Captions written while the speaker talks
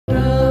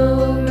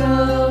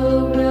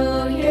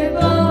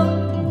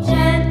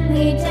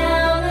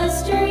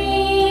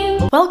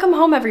Welcome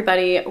home,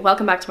 everybody.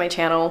 Welcome back to my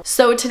channel.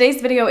 So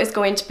today's video is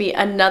going to be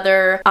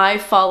another I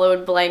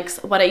followed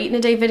blanks what I eat in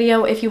a day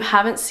video. If you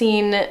haven't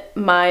seen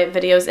my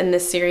videos in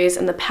this series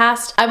in the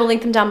past, I will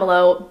link them down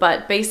below,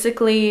 but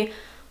basically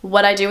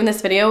what I do in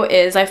this video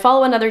is I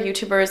follow another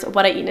YouTuber's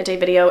what I eat in a day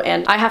video,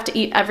 and I have to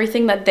eat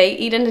everything that they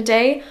eat in a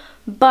day,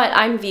 but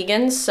I'm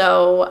vegan,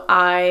 so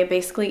I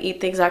basically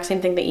eat the exact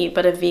same thing they eat,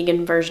 but a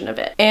vegan version of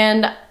it.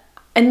 And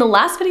in the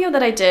last video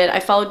that I did, I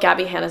followed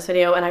Gabby Hanna's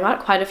video, and I got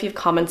quite a few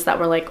comments that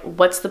were like,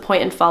 what's the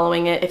point in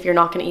following it if you're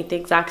not gonna eat the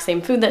exact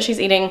same food that she's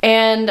eating?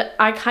 And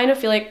I kind of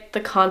feel like the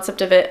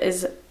concept of it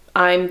is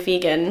I'm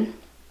vegan,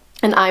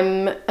 and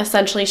I'm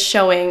essentially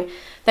showing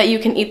that you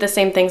can eat the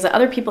same things that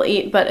other people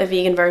eat, but a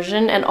vegan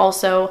version. And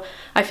also,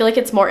 I feel like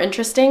it's more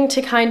interesting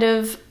to kind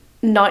of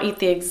not eat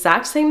the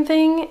exact same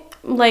thing,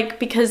 like,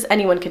 because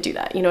anyone could do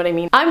that, you know what I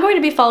mean? I'm going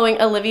to be following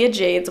Olivia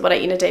Jade's what I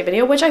eat in a day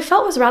video, which I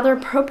felt was rather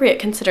appropriate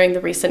considering the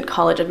recent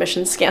college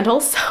admissions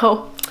scandal.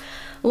 So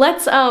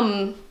let's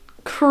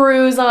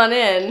cruise on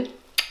in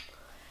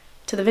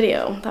to the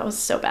video. That was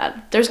so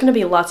bad. There's gonna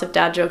be lots of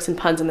dad jokes and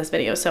puns in this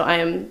video, so I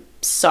am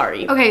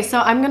sorry. Okay, so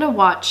I'm gonna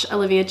watch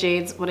Olivia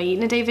Jade's what I eat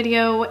in a day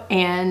video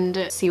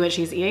and see what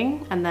she's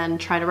eating, and then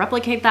try to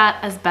replicate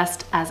that as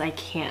best as I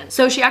can.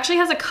 So she actually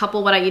has a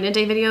couple what I eat in a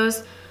day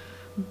videos,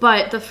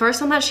 but the first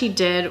one that she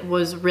did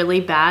was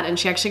really bad, and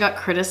she actually got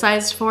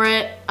criticized for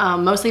it,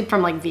 mostly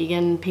from like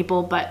vegan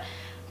people, but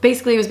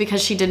basically it was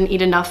because she didn't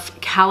eat enough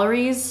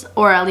calories,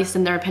 or at least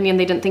in their opinion,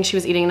 they didn't think she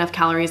was eating enough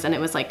calories, and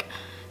it was like,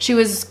 she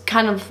was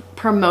kind of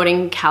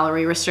promoting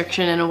calorie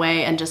restriction in a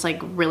way and just like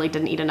really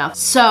didn't eat enough.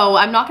 So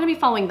I'm not gonna be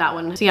following that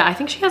one. So yeah, I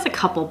think she has a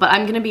couple, but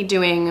I'm gonna be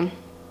doing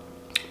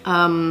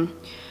the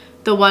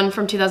one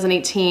from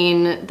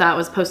 2018 that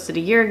was posted a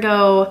year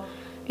ago.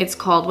 It's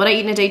called What I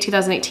Eat in a Day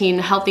 2018,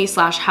 Healthy /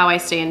 How I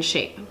Stay in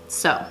Shape.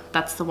 So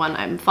that's the one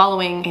I'm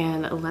following,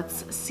 and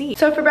let's see.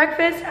 So for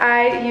breakfast,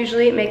 I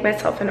usually make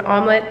myself an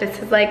omelet. This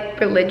is like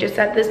religious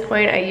at this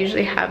point. I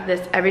usually have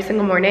this every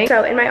single morning.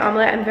 So in my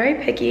omelet, I'm very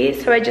picky.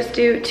 So I just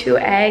do 2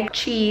 eggs,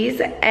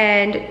 cheese,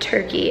 and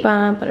turkey.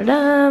 Bum,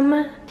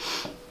 ba-da-dum.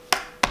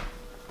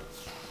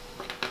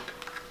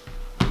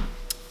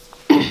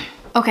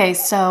 Okay,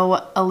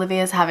 so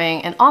Olivia's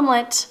having an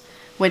omelet,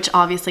 which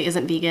obviously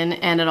isn't vegan,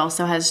 and it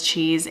also has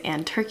cheese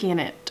and turkey in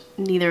it.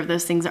 Neither of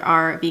those things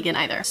are vegan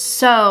either.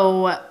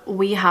 So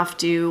we have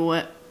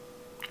to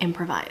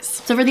improvise.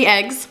 So for the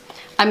eggs,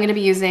 I'm gonna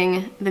be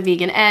using the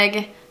vegan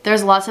egg.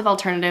 There's lots of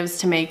alternatives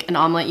to make an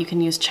omelet. You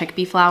can use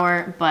chickpea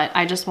flour, but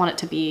I just want it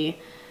to be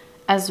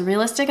as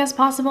realistic as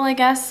possible, I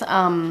guess.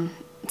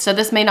 So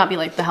this may not be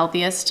like the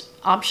healthiest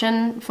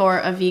option for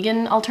a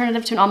vegan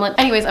alternative to an omelet.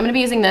 Anyways, I'm gonna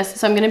be using this.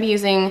 So I'm gonna be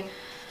using,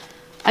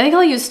 I think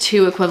I'll use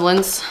 2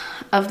 equivalents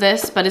of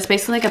this, but it's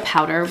basically like a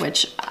powder,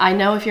 which I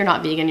know if you're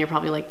not vegan, you're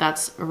probably like,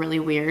 that's really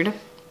weird.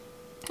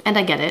 And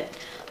I get it.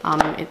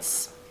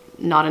 It's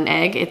not an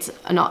egg, it's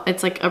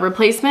like a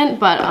replacement,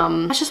 but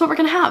that's just what we're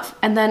gonna have.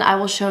 And then I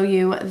will show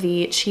you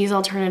the cheese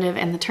alternative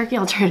and the turkey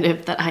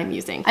alternative that I'm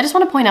using. I just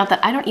wanna point out that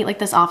I don't eat like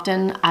this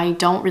often. I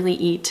don't really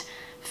eat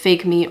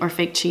fake meat or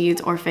fake cheese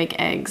or fake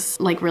eggs,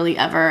 like really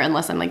ever,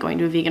 unless I'm like going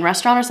to a vegan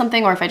restaurant or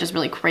something, or if I just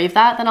really crave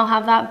that, then I'll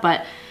have that.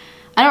 But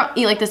I don't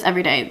eat like this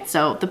every day,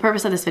 so the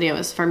purpose of this video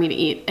is for me to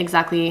eat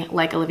exactly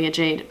like Olivia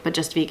Jade, but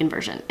just vegan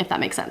version, if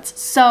that makes sense.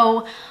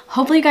 So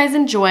hopefully you guys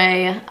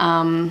enjoy.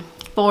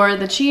 For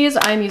the cheese,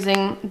 I'm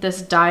using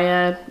this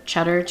Daiya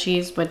cheddar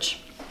cheese,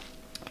 which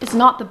is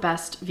not the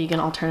best vegan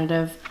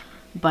alternative,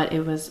 but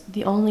it was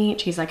the only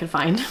cheese I could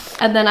find.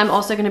 And then I'm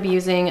also gonna be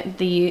using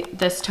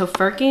this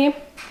tofurkey.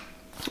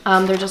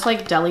 They're just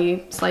like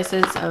deli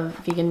slices of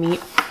vegan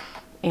meat.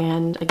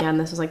 And again,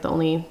 this is like the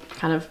only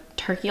kind of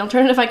turkey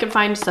alternative I could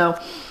find. So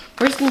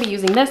we're just gonna be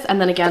using this. And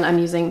then again, I'm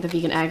using the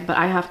vegan egg, but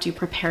I have to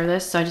prepare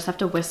this. So I just have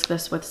to whisk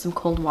this with some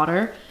cold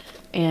water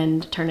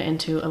and turn it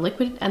into a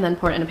liquid and then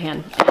pour it in a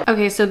pan.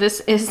 Okay, so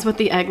this is what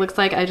the egg looks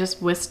like. I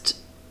just whisked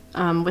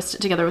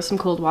it together with some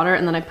cold water,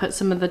 and then I put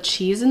some of the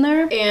cheese in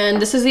there. And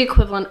this is the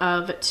equivalent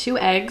of 2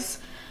 eggs.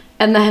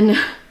 And then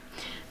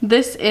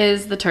this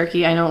is the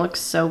turkey. I know it looks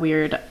so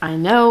weird. I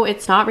know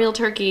it's not real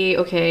turkey,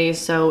 okay,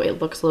 so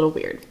it looks a little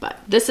weird, but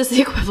this is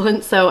the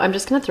equivalent. So I'm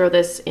just gonna throw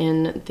this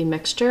in the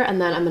mixture, and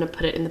then I'm gonna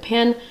put it in the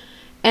pan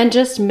and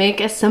just make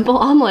a simple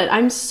omelet.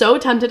 I'm so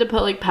tempted to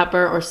put like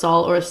pepper or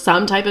salt or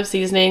some type of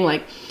seasoning,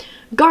 like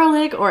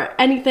garlic or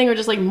anything, or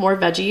just like more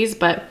veggies,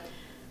 but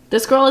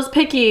this girl is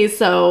picky,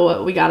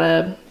 so we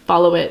gotta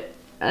follow it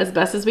as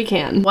best as we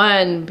can.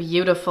 One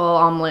beautiful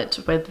omelet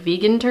with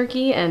vegan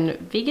turkey and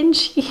vegan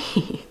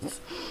cheese.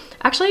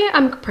 Actually,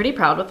 I'm pretty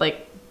proud with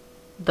like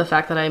the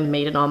fact that I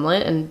made an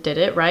omelet and did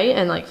it right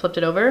and like flipped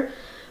it over.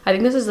 I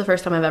think this is the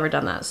first time I've ever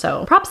done that,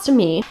 so props to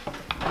me.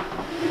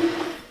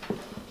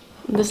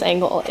 This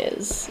angle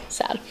is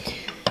sad.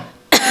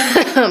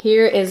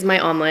 Here is my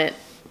omelet.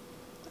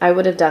 I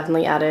would have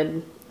definitely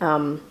added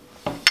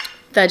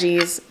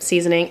veggies,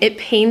 seasoning. It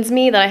pains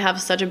me that I have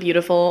such a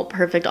beautiful,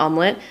 perfect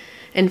omelet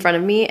in front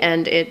of me,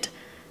 and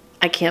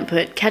I can't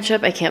put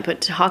ketchup, I can't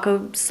put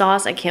taco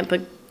sauce, I can't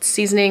put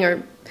seasoning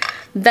or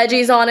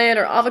veggies on it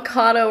or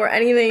avocado or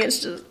anything.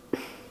 It's just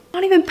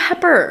not even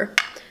pepper.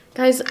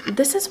 Guys,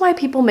 this is why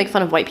people make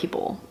fun of white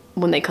people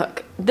when they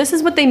cook. This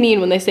is what they mean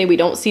when they say we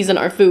don't season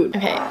our food.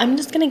 Okay, I'm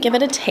just gonna give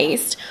it a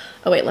taste.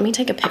 Oh wait, let me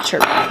take a picture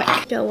real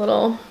quick. Get a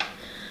little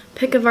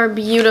pic of our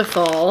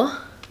beautiful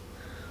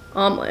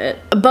omelet.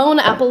 Bone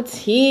apple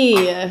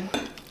tea.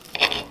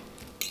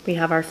 We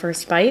have our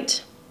first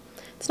bite.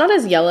 It's not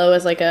as yellow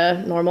as like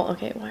a normal,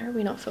 okay, why are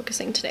we not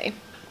focusing today?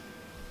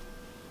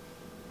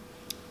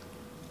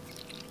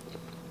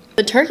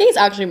 The turkey is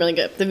actually really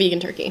good, the vegan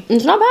turkey.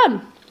 It's not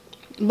bad,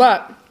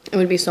 but it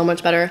would be so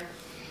much better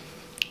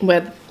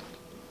with,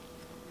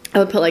 I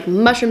would put like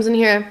mushrooms in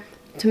here,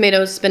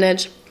 tomatoes,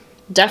 spinach,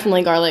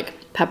 definitely garlic,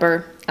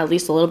 pepper, at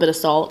least a little bit of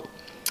salt.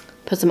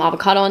 Put some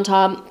avocado on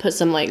top, put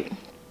some like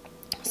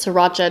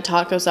sriracha,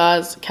 taco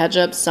sauce,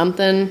 ketchup,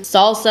 something,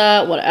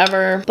 salsa,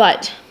 whatever,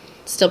 but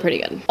still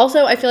pretty good.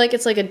 Also, I feel like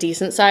it's like a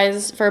decent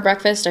size for a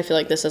breakfast. I feel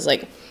like this is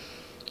like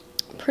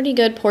pretty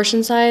good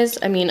portion size.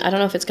 I mean, I don't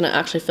know if it's gonna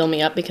actually fill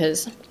me up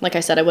because like I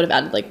said, I would have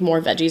added like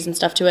more veggies and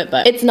stuff to it,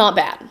 but it's not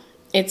bad.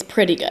 It's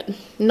pretty good.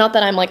 Not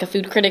that I'm like a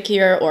food critic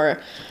here or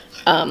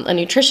a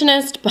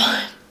nutritionist,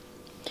 but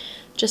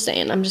just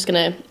saying, I'm just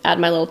gonna add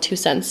my little 2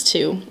 cents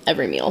to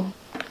every meal.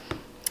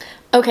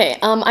 Okay,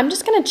 I'm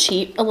just gonna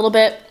cheat a little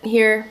bit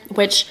here,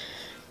 which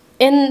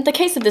in the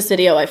case of this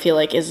video, I feel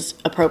like is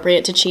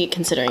appropriate to cheat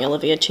considering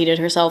Olivia cheated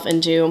herself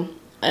into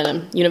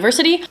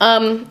university.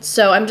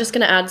 So I'm just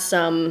gonna add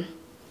some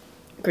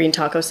green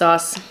taco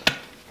sauce,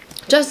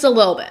 just a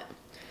little bit,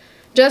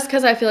 just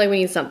because I feel like we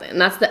need something.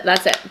 And that's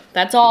it.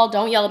 That's all.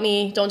 Don't yell at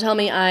me. Don't tell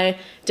me I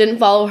didn't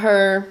follow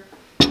her,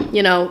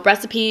 you know,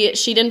 recipe.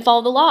 She didn't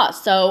follow the law,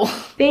 so. I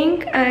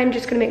think I'm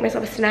just gonna make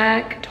myself a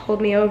snack to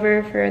hold me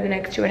over for the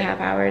next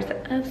 2.5 hours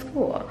of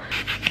school.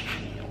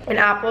 An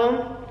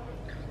apple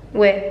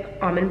with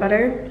almond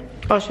butter.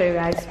 I'll show you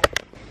guys.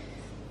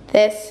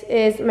 This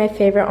is my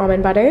favorite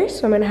almond butter,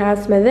 so I'm gonna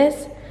have some of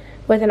this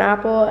with an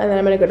apple and then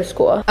I'm gonna go to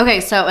school.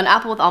 Okay, so an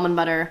apple with almond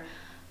butter.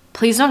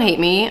 Please don't hate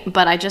me,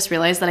 but I just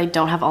realized that I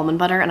don't have almond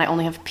butter and I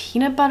only have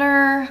peanut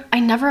butter. I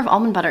never have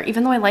almond butter.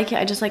 Even though I like it,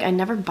 I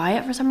never buy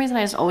it for some reason.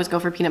 I just always go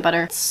for peanut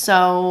butter.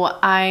 So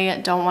I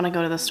don't want to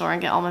go to the store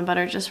and get almond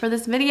butter just for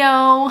this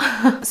video.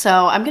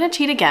 So I'm gonna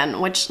cheat again,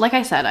 which like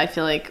I said, I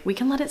feel like we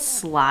can let it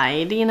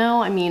slide, you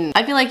know? I mean,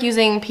 I feel like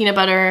using peanut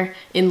butter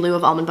in lieu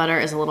of almond butter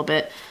is a little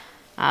bit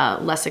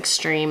less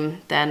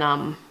extreme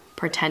than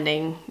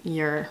pretending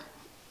you're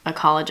a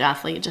college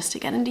athlete just to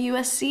get into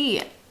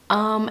USC.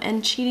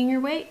 And cheating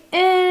your way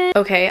in.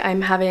 Okay,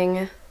 I'm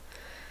having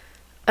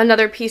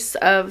another piece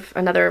of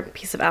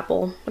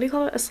apple. What do you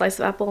call it? A slice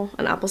of apple?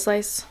 An apple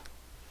slice?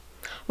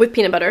 With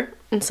peanut butter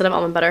instead of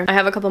almond butter. I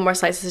have a couple more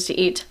slices to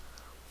eat.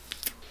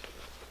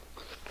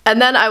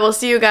 And then I will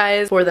see you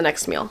guys for the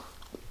next meal.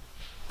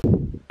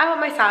 I want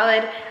my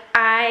salad.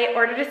 I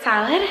ordered a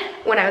salad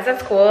when I was at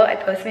school. I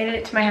Postmated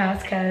it to my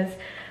house because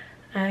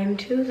I'm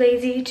too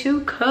lazy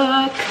to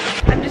cook.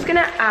 I'm just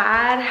gonna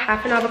add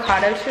half an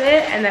avocado to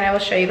it and then I will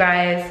show you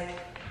guys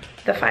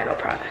the final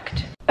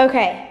product.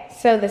 Okay,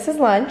 so this is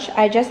lunch.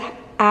 I just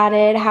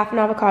added half an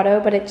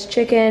avocado, but it's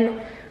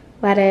chicken,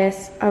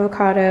 lettuce,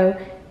 avocado,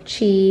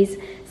 cheese.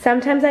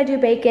 Sometimes I do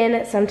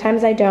bacon,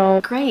 sometimes I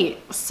don't.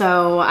 Great,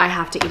 so I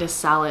have to eat a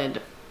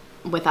salad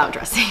without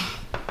dressing.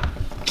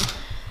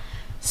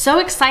 So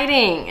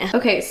exciting.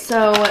 Okay,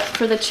 so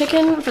for the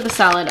chicken, for the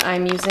salad,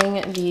 I'm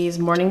using these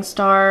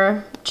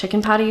Morningstar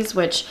chicken patties,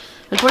 which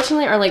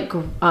unfortunately are like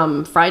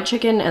fried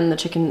chicken, and the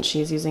chicken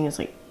she's using is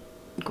like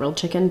grilled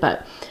chicken,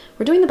 but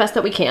we're doing the best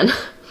that we can.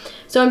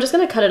 So I'm just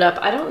gonna cut it up.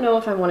 I don't know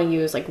if I wanna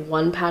use like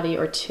 1 patty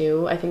or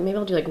 2. I think maybe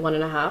I'll do like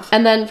 1.5.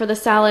 And then for the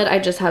salad, I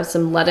just have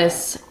some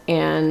lettuce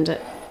and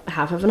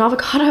half of an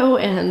avocado,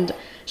 and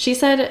she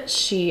said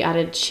she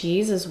added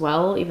cheese as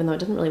well, even though it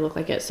doesn't really look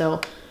like it.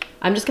 So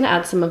I'm just gonna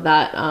add some of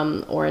that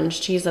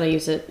orange cheese that I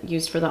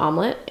used for the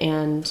omelet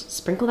and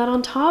sprinkle that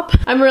on top.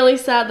 I'm really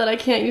sad that I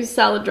can't use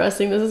salad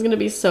dressing. This is gonna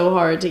be so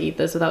hard to eat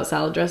this without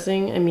salad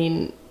dressing. I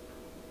mean,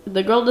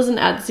 the girl doesn't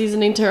add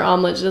seasoning to her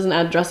omelet. She doesn't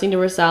add dressing to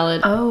her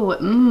salad. Oh,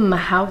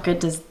 how good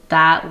does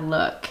that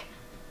look?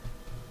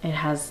 It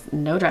has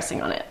no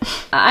dressing on it.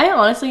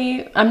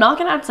 I'm not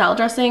gonna add salad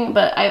dressing,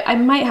 but I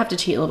might have to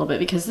cheat a little bit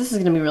because this is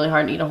gonna be really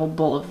hard to eat a whole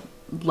bowl of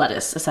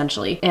lettuce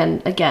essentially.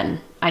 And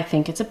again, I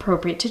think it's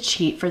appropriate to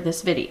cheat for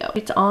this video.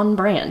 It's on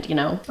brand, you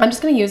know? I'm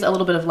just gonna use a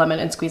little bit of lemon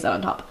and squeeze that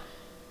on top.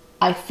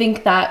 I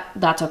think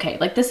that's okay.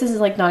 Like this is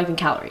like not even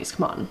calories,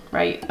 come on,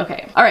 right?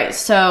 Okay. All right,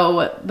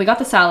 so we got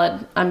the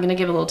salad. I'm gonna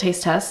give a little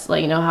taste test,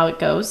 let you know how it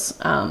goes.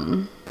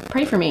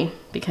 Pray for me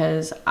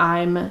because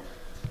I'm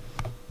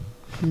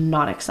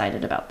not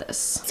excited about this.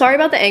 Sorry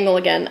about the angle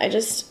again. I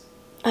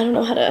don't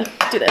know how to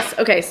do this.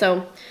 Okay,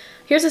 so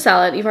here's the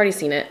salad. You've already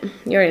seen it.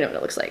 You already know what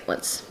it looks like.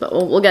 But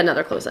we'll get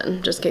another close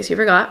in just in case you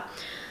forgot.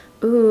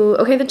 Ooh,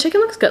 okay, the chicken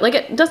looks good. Like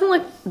it doesn't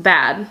look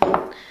bad.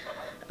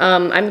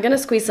 I'm gonna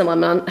squeeze some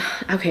lemon on.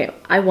 Okay,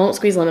 I won't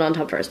squeeze lemon on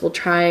top first. We'll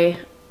try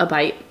a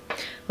bite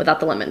without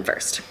the lemon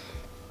first.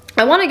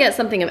 I wanna get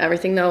something of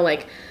everything though,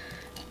 like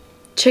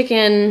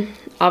chicken,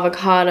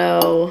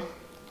 avocado,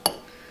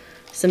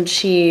 some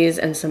cheese,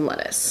 and some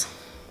lettuce.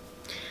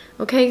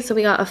 Okay, so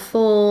we got a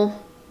full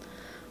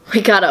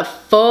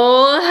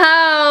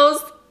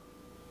house.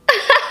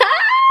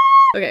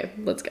 Okay,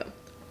 let's go.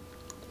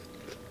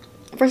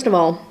 First of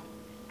all,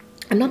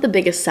 I'm not the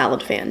biggest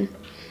salad fan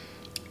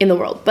in the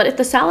world, but if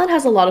the salad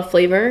has a lot of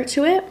flavor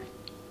to it,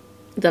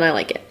 then I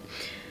like it.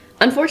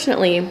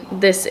 Unfortunately,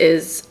 this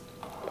is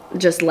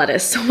just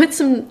lettuce with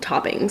some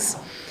toppings.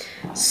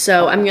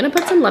 So I'm gonna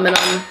put some lemon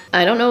on.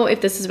 I don't know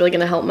if this is really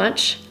gonna help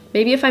much.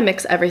 Maybe if I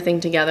mix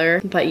everything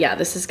together, but yeah,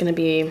 this is gonna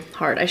be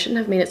hard. I shouldn't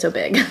have made it so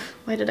big.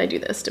 Why did I do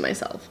this to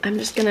myself? I'm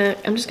just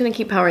gonna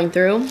keep powering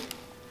through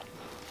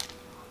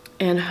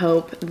and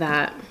hope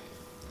that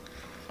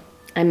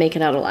I make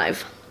it out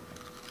alive.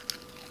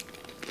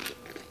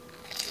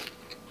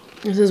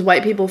 This is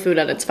white people food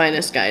at its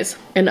finest, guys.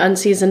 An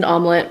unseasoned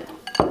omelet,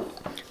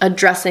 a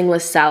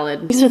dressingless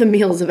salad. These are the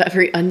meals of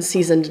every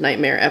unseasoned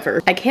nightmare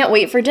ever. I can't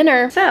wait for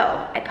dinner. So,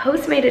 I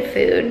Postmated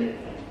food.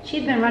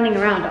 She's been running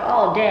around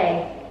all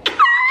day.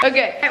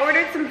 Okay, I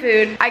ordered some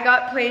food. I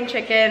got plain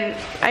chicken.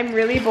 I'm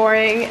really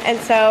boring, and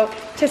so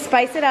to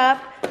spice it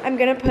up, I'm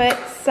gonna put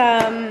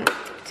some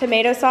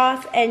tomato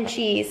sauce and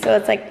cheese. So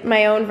it's like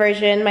my own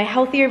version, my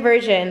healthier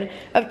version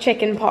of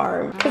chicken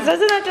parm. Because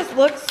doesn't that just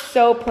look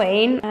so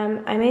plain?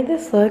 I made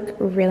this look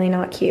really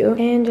not cute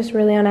and just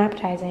really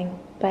unappetizing,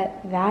 but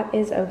that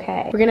is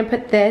okay. We're gonna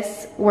put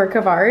this work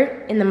of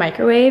art in the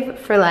microwave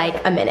for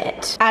like a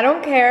minute. I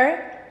don't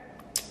care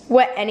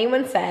what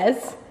anyone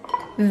says.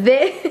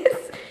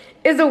 This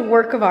is a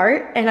work of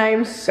art and I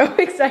am so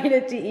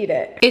excited to eat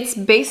it. It's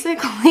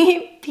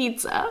basically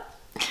pizza,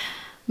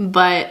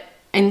 but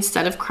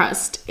instead of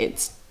crust,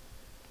 it's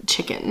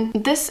chicken.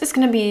 This is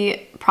gonna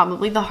be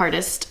probably the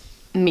hardest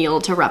meal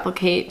to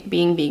replicate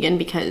being vegan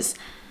because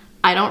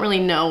I don't really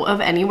know of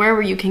anywhere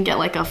where you can get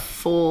like a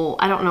full,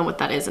 I don't know what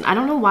that is. And I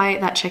don't know why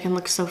that chicken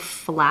looks so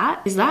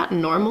flat. Is that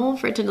normal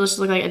for it to just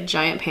look like a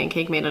giant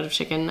pancake made out of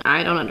chicken?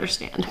 I don't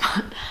understand.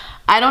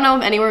 I don't know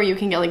of anywhere where you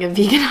can get like a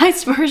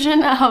veganized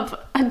version of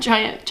a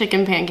giant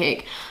chicken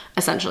pancake,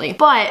 essentially.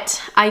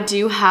 But I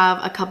do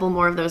have a couple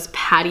more of those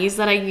patties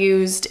that I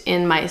used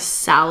in my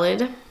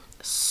salad.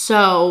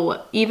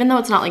 So even though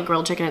it's not like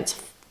grilled chicken, it's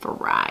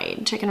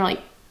fried chicken or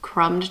like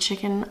crumbed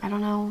chicken, I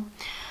don't know.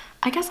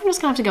 I guess I'm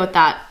just gonna have to go with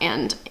that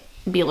and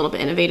be a little bit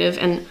innovative.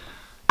 And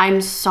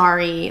I'm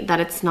sorry that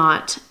it's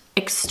not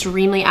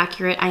extremely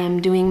accurate. I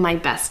am doing my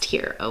best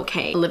here,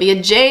 okay?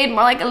 Olivia Jade,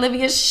 more like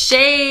Olivia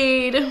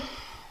Shade.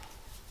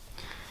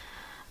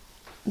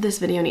 This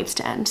video needs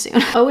to end soon.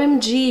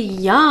 OMG,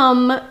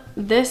 yum.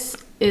 This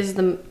is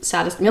the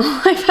saddest meal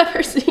I've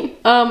ever seen.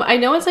 I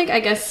know it's like, I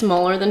guess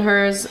smaller than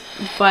hers,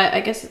 but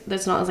I guess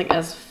it's not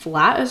as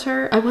flat as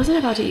her. I wasn't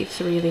about to eat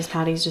 3 of these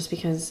patties just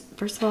because,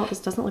 first of all, this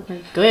doesn't look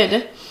very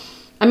good.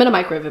 I'm gonna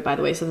microwave it, by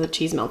the way, so the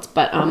cheese melts,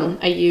 but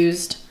I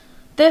used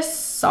this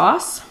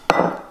sauce,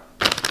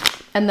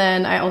 and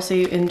then I also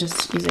am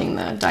just using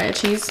the Daiya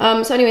cheese.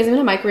 So anyways, I'm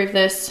gonna microwave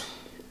this,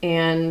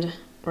 and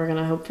we're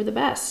gonna hope for the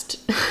best.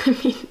 I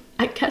mean,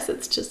 I guess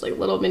it's just like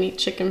little mini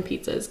chicken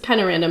pizzas,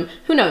 kind of random.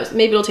 Who knows,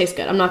 maybe it'll taste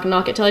good. I'm not gonna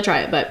knock it till I try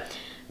it, but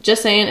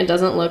just saying, it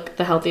doesn't look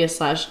the healthiest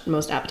 /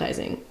 most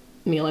appetizing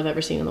meal I've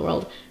ever seen in the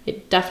world.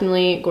 It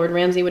definitely, Gordon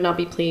Ramsay would not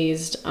be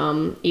pleased.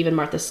 Even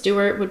Martha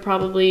Stewart would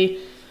probably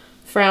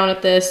frown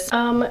at this.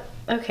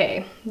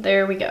 Okay,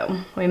 there we go.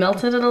 We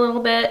melted it a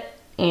little bit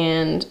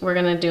and we're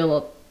gonna do a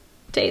little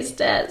taste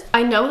test.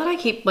 I know that I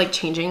keep like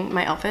changing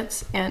my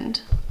outfits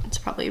and it's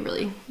probably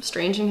really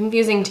strange and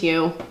confusing to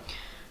you.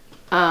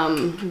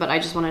 But I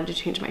just wanted to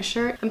change my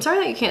shirt. I'm sorry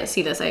that you can't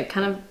see this. I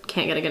kind of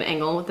can't get a good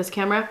angle with this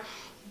camera,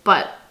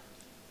 but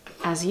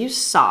as you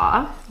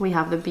saw, we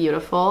have the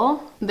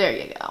beautiful, there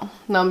you go,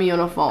 the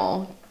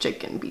beautiful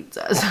chicken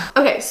pizzas.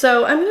 Okay,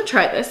 so I'm gonna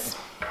try this.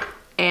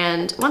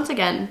 And once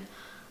again,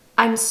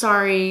 I'm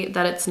sorry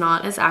that it's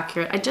not as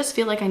accurate. I just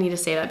feel like I need to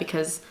say that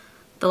because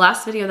the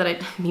last video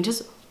that me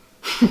just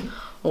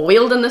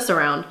wielding this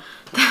around.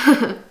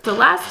 The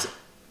last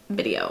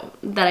video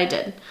that I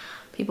did,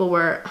 people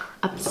were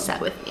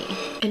upset with me.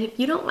 And if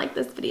you don't like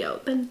this video,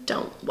 then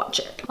don't watch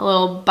it. A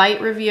little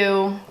bite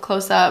review,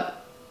 close up.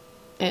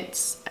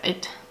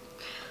 It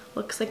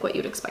looks like what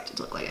you'd expect it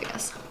to look like, I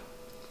guess.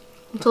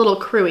 It's a little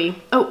crewy.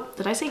 Oh,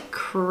 did I say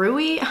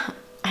crewy?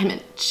 I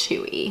meant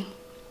chewy.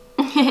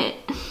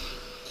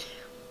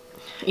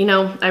 You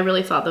know, I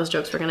really thought those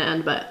jokes were gonna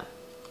end, but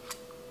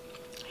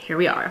here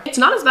we are. It's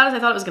not as bad as I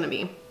thought it was gonna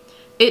be.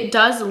 It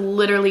does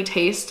literally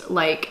taste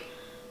like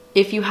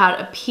if you had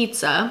a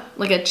pizza,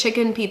 like a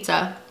chicken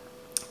pizza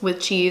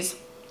with cheese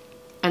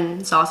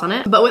and sauce on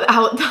it, but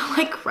without the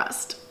like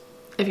crust.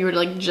 If you were to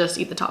like just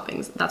eat the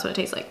toppings, that's what it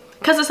tastes like.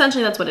 Because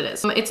essentially that's what it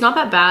is. It's not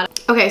that bad.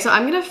 Okay, so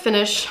I'm gonna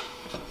finish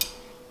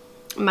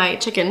my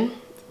chicken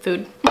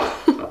food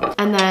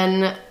and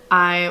then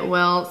I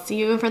will see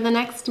you for the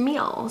next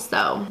meal.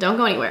 So don't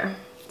go anywhere.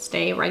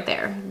 Stay right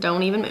there.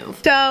 Don't even move.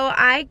 So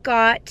I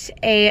got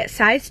a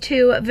size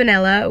 2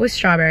 vanilla with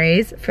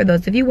strawberries. For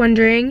those of you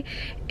wondering,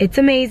 it's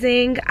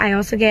amazing. I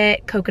also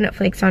get coconut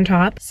flakes on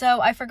top. So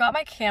I forgot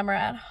my camera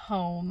at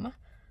home,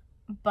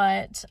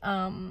 but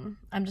I'm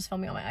just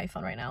filming on my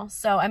iPhone right now.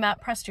 So I'm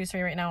at Press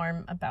Juicery right now, or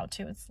I'm about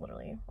to. It's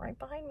literally right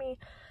behind me.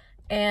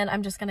 And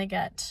I'm just gonna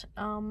get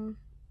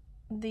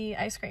the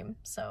ice cream.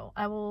 So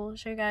I will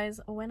show you guys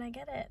when I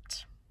get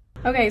it.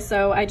 Okay,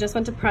 so I just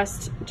went to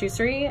Pressed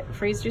Juicery,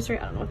 Freeze Juicery,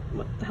 I don't know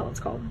what the hell it's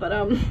called, but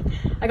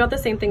I got the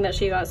same thing that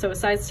she got. So a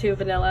size 2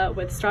 vanilla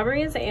with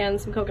strawberries and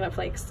some coconut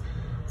flakes.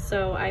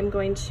 So I'm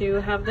going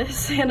to have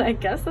this, and I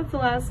guess that's the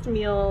last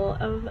meal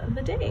of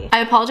the day. I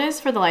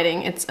apologize for the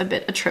lighting. It's a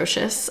bit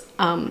atrocious,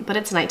 but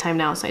it's nighttime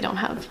now, so I don't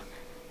have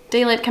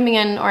daylight coming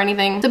in or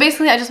anything. So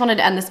basically, I just wanted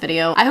to end this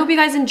video. I hope you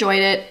guys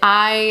enjoyed it.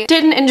 I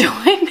didn't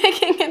enjoy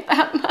making it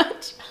that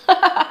much.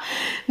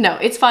 No,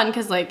 it's fun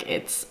because like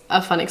it's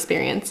a fun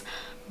experience,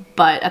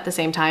 but at the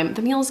same time,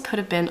 the meals could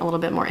have been a little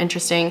bit more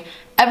interesting.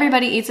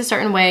 Everybody eats a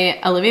certain way.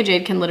 Olivia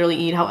Jade can literally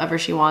eat however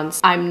she wants.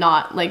 I'm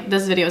not, like,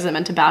 this video isn't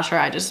meant to bash her.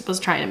 I just was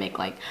trying to make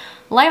like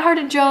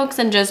lighthearted jokes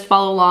and just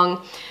follow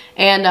along.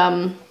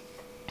 And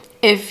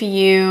if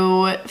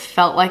you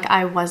felt like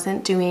I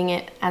wasn't doing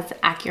it as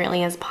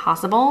accurately as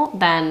possible,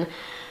 then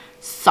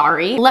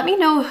sorry. Let me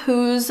know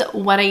whose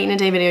what I eat in a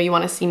day video you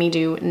want to see me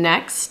do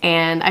next.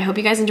 And I hope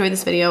you guys enjoyed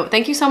this video.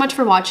 Thank you so much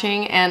for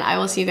watching, and I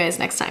will see you guys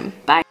next time.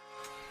 Bye.